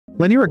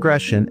Linear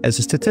regression is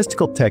a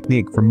statistical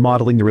technique for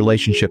modeling the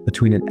relationship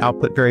between an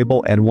output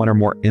variable and one or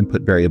more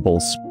input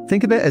variables.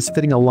 Think of it as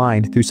fitting a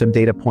line through some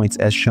data points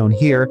as shown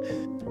here,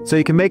 so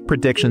you can make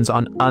predictions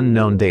on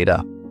unknown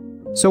data.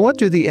 So what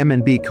do the m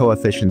and b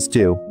coefficients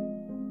do?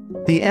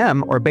 The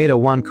m, or beta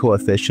 1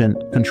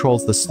 coefficient,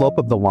 controls the slope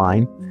of the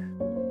line.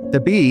 The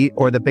b,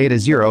 or the beta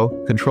 0,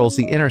 controls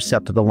the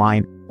intercept of the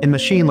line. In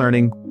machine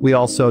learning, we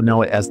also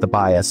know it as the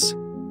bias.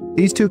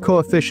 These two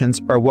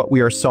coefficients are what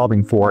we are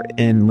solving for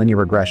in linear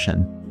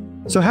regression.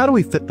 So how do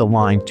we fit the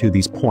line to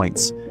these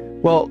points?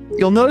 Well,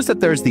 you'll notice that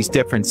there's these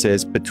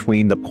differences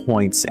between the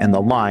points and the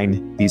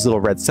line, these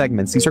little red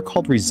segments. These are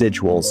called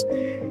residuals.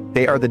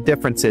 They are the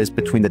differences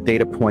between the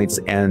data points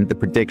and the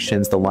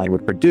predictions the line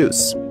would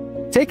produce.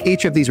 Take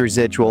each of these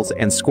residuals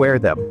and square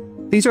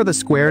them. These are the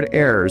squared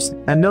errors,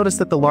 and notice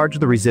that the larger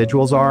the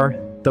residuals are,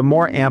 the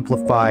more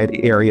amplified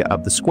area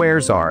of the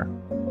squares are.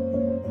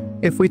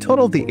 If we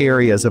total the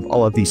areas of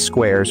all of these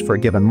squares for a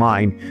given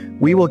line,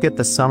 we will get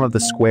the sum of the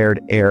squared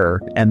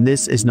error, and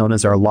this is known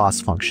as our loss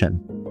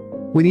function.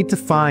 We need to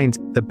find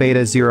the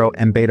beta 0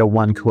 and beta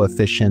 1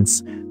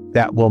 coefficients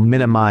that will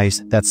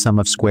minimize that sum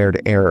of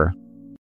squared error.